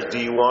declares, do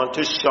you want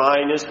to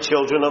shine as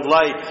children of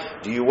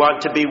light? Do you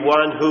want to be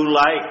one who,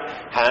 like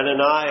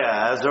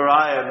Hananiah,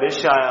 Azariah,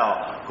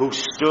 Mishael, who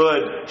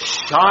stood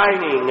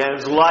shining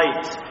as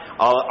light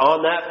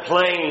on that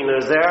plain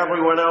as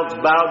everyone else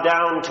bowed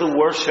down to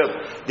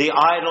worship the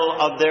idol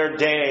of their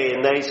day,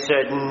 and they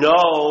said,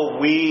 no,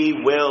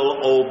 we will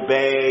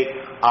obey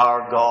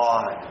our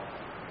God.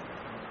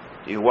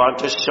 Do you want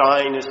to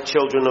shine as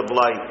children of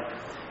light?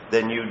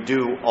 Then you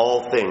do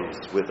all things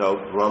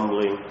without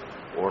grumbling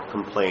or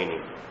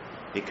complaining,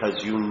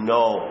 because you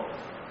know,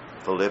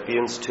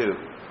 Philippians 2,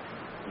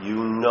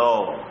 you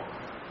know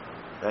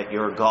that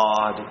your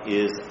God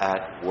is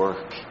at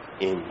work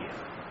in you.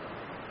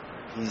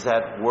 He's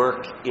at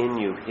work in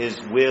you. His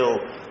will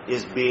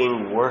is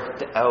being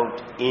worked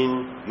out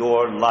in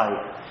your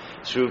life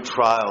through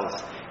trials.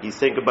 You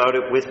think about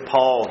it with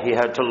Paul. He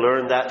had to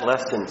learn that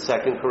lesson.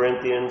 2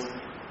 Corinthians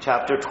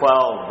chapter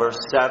 12, verse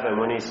 7,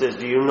 when he says,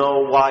 do you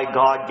know why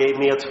God gave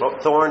me a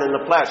thorn in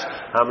the flesh?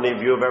 How many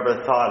of you have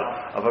ever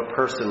thought of a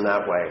person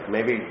that way?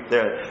 Maybe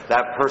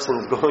that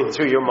person's going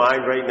through your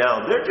mind right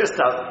now. They're just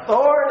a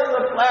thorn in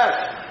the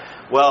flesh.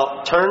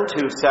 Well, turn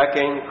to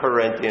 2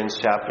 Corinthians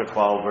chapter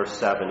 12, verse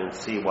 7 and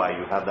see why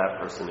you have that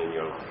person in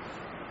your life.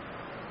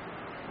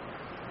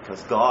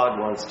 Because God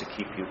wants to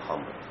keep you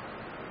humble.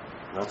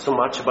 Not so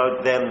much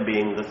about them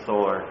being the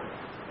thorn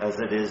as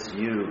it is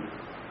you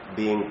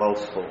being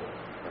boastful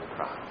and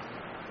proud.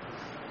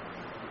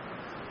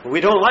 We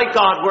don't like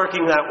God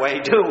working that way,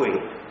 do we?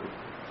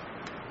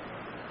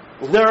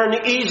 Is there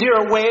an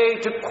easier way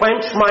to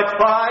quench my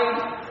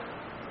pride?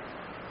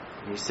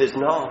 And he says,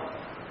 no.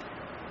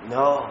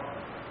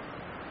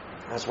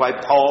 That's why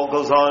Paul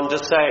goes on to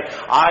say,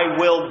 I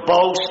will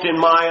boast in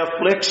my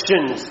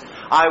afflictions.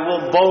 I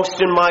will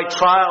boast in my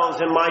trials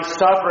and my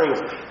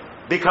sufferings,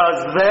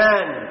 because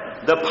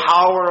then the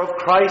power of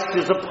Christ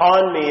is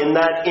upon me, and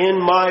that in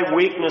my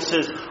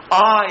weaknesses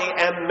I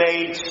am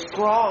made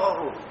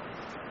strong.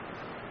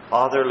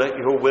 Father, let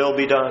your will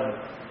be done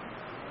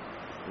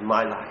in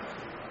my life.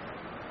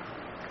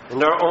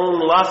 And our own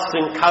lust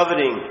and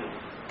coveting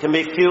can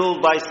be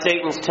fueled by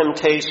Satan's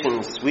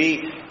temptations.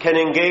 We can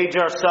engage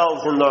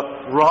ourselves in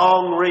the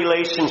wrong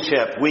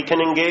relationship. We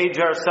can engage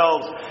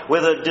ourselves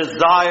with a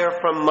desire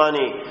for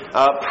money,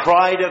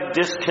 pride of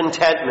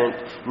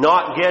discontentment,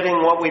 not getting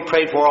what we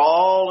prayed for.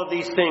 All of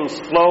these things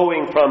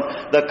flowing from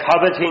the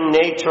coveting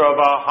nature of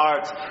our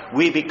hearts.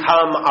 We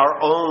become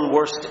our own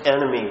worst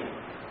enemy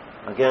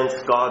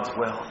against God's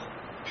will.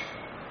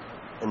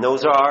 And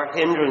those are our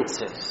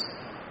hindrances.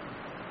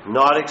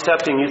 Not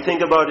accepting. You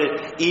think about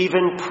it,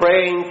 even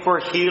praying for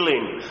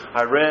healing.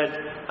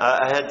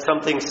 I had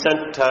something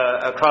sent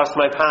across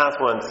my path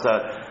once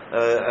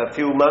a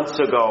few months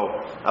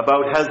ago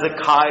about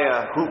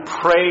Hezekiah who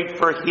prayed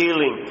for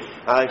healing.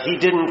 He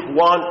didn't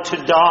want to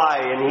die,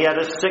 and he had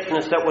a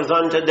sickness that was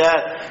unto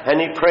death, and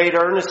he prayed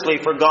earnestly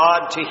for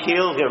God to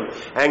heal him.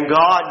 And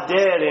God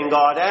did, and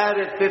God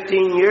added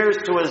 15 years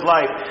to his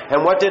life.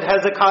 And what did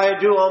Hezekiah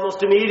do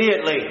almost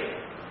immediately?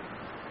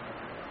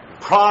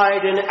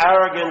 Pride and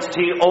arrogance,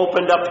 he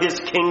opened up his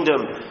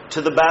kingdom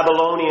to the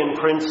Babylonian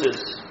princes.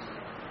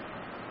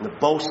 And the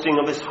boasting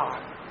of his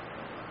heart.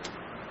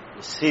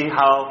 You see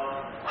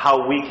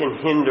how we can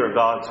hinder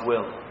God's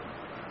will.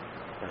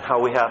 And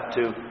how we have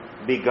to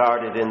be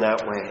guarded in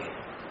that way.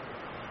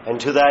 And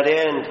to that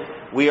end,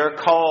 we are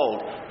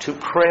called to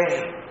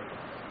pray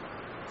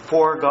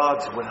for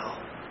God's will.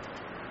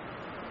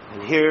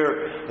 And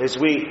here, as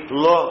we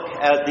look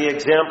at the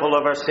example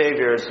of our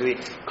Savior, as we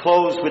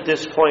close with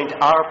this point,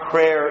 our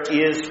prayer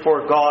is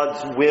for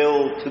God's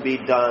will to be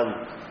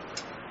done.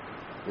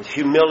 With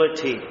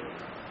humility,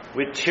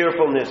 with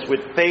cheerfulness,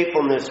 with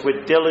faithfulness,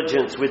 with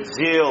diligence, with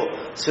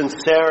zeal,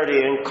 sincerity,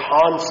 and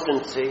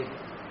constancy.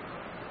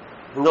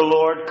 And the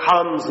Lord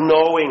comes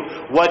knowing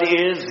what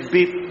is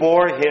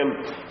before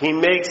Him. He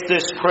makes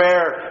this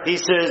prayer. He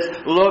says,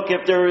 look,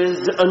 if there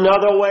is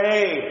another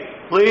way,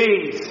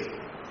 please,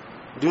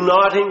 do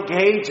not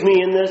engage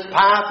me in this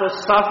path of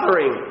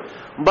suffering.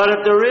 But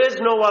if there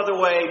is no other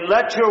way,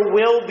 let your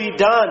will be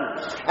done.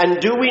 And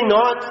do we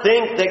not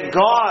think that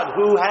God,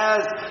 who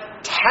has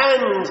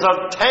tens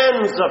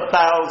of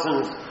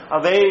thousands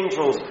of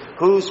angels,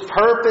 whose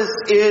purpose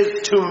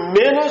is to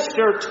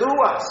minister to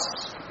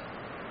us,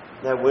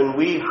 that when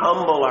we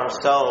humble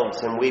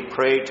ourselves and we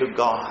pray to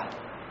God,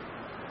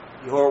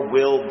 your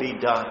will be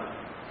done,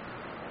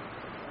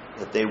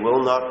 that they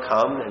will not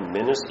come and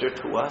minister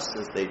to us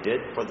as they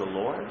did for the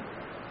Lord?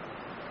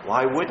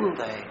 Why wouldn't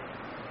they?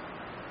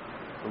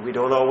 We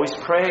don't always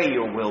pray,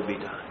 your will be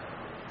done.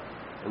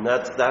 And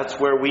that's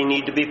where we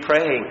need to be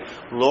praying.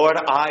 Lord,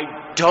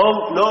 I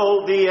don't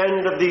know the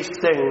end of these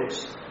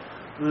things.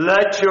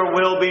 Let your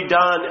will be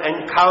done,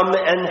 and come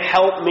and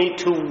help me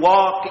to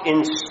walk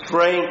in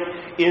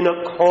strength in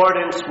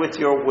accordance with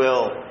your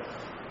will.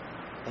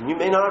 And you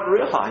may not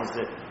realize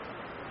it,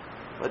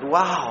 but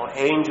wow,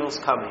 angels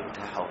coming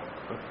to help,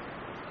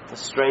 to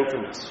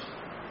strengthen us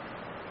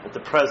with the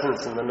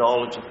presence and the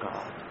knowledge of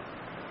God.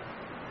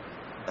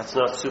 That's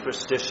not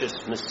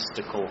superstitious,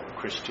 mystical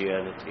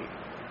Christianity.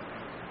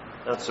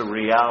 That's the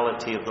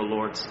reality of the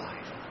Lord's life.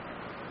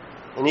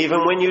 And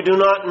even when you do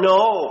not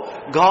know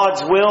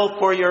God's will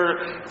for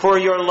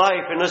your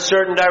life in a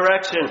certain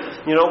direction,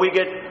 we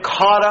get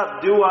caught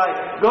up. Do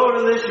I go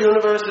to this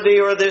university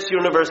or this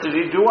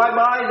university? Do I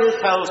buy this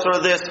house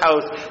or this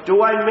house?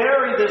 Do I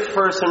marry this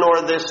person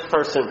or this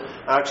person?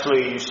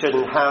 Actually, you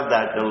shouldn't have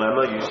that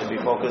dilemma. You should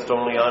be focused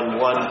only on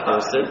one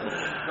person.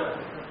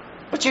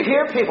 But you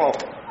hear people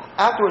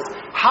afterwards,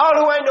 how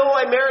do I know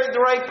I married the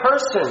right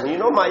person? You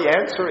know my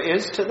answer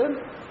is to them,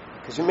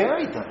 because you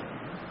married them.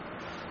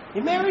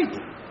 You married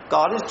them.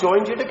 God has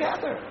joined you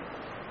together.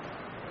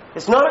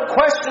 It's not a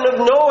question of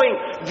knowing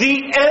the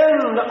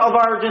end of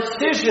our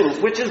decisions,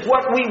 which is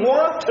what we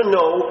want to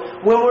know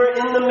when we're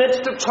in the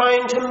midst of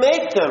trying to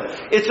make them.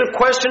 It's a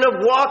question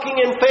of walking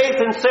in faith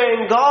and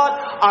saying, God,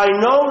 I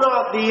know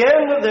not the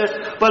end of this,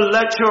 but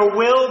let your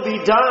will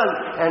be done,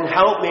 and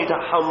help me to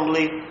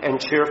humbly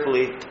and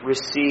cheerfully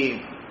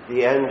receive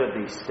the end of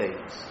these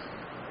things.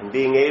 And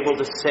being able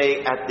to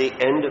say at the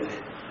end of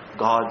it,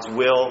 God's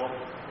will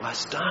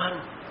was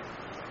done.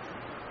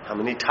 How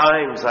many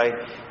times I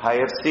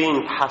have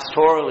seen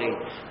pastorally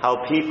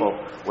how people,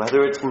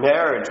 whether it's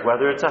marriage,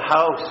 whether it's a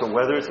house, or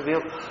whether it's a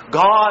vehicle,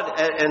 God,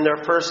 and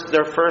their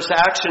first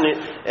action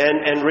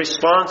and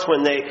response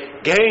when they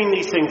gain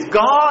these things,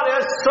 God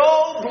has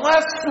so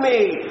blessed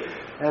me.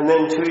 And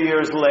then 2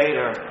 years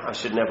later, I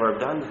should never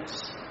have done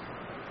this.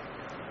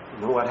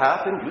 You know what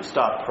happened? You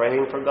stopped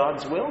praying for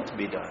God's will to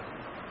be done.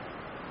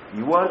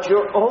 You want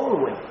your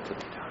own will to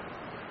be done.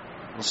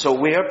 And so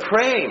we are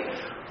praying,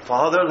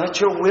 Father, let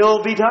your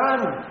will be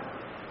done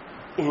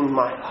in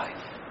my life.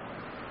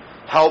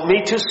 Help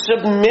me to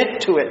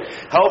submit to it.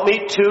 Help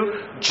me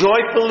to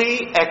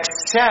joyfully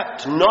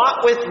accept,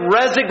 not with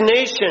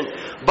resignation,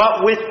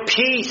 but with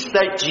peace,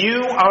 that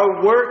you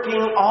are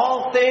working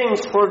all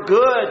things for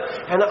good.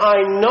 And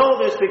I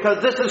know this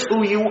because this is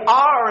who you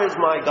are as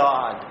my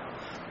God.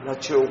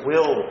 Let your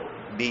will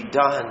be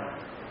done.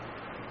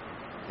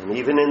 And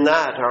even in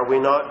that, are we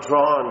not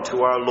drawn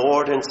to our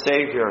Lord and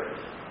Savior,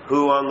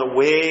 who on the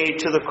way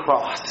to the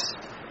cross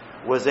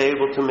was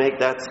able to make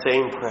that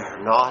same prayer,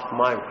 not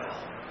my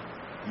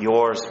will,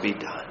 yours be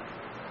done.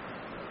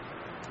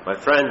 My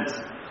friends,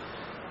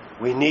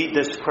 we need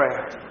this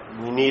prayer.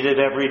 We need it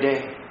every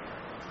day.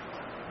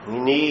 We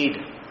need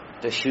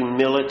the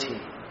humility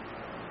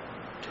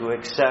to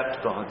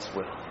accept God's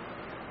will.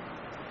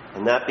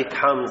 And that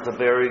becomes the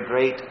very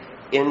great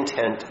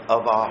intent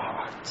of our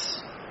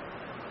hearts.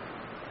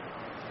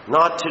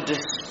 Not to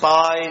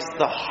despise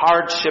the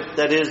hardship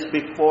that is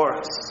before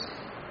us,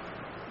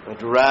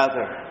 but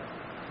rather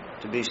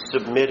to be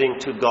submitting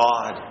to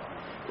God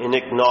in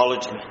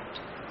acknowledgement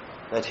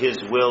that His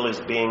will is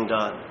being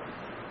done.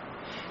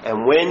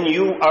 And when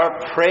you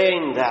are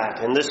praying that,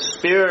 and the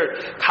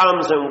Spirit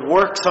comes and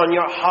works on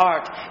your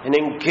heart, an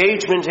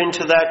engagement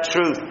into that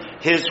truth,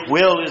 His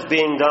will is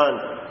being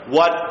done.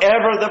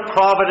 Whatever the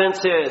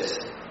providence is,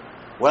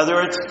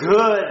 whether it's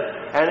good,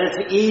 and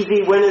it's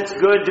easy when it's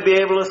good to be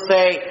able to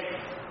say,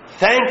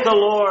 thank the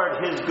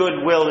Lord, His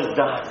good will is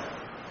done.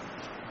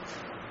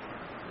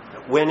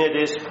 When it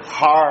is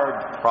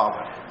hard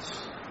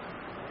providence,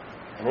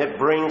 and it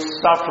brings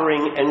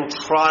suffering and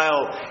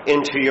trial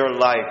into your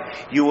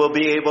life, you will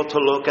be able to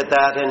look at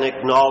that and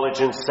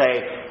acknowledge and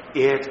say,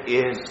 it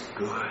is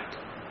good.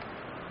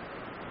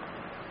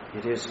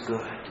 It is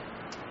good.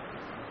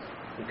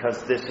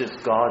 Because this is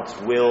God's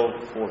will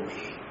for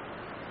me.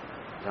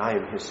 And I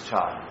am His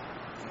child.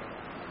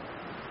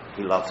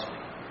 He loves me.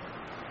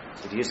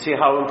 So do you see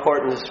how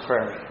important this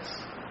prayer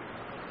is?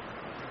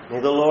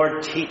 May the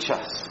Lord teach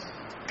us,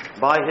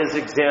 by His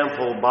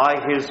example, by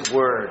His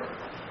word,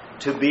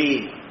 to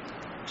be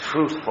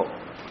truthful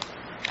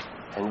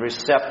and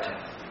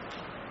receptive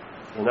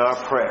in our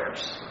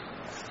prayers.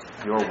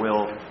 Your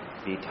will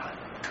be done.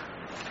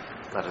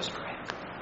 Let us pray.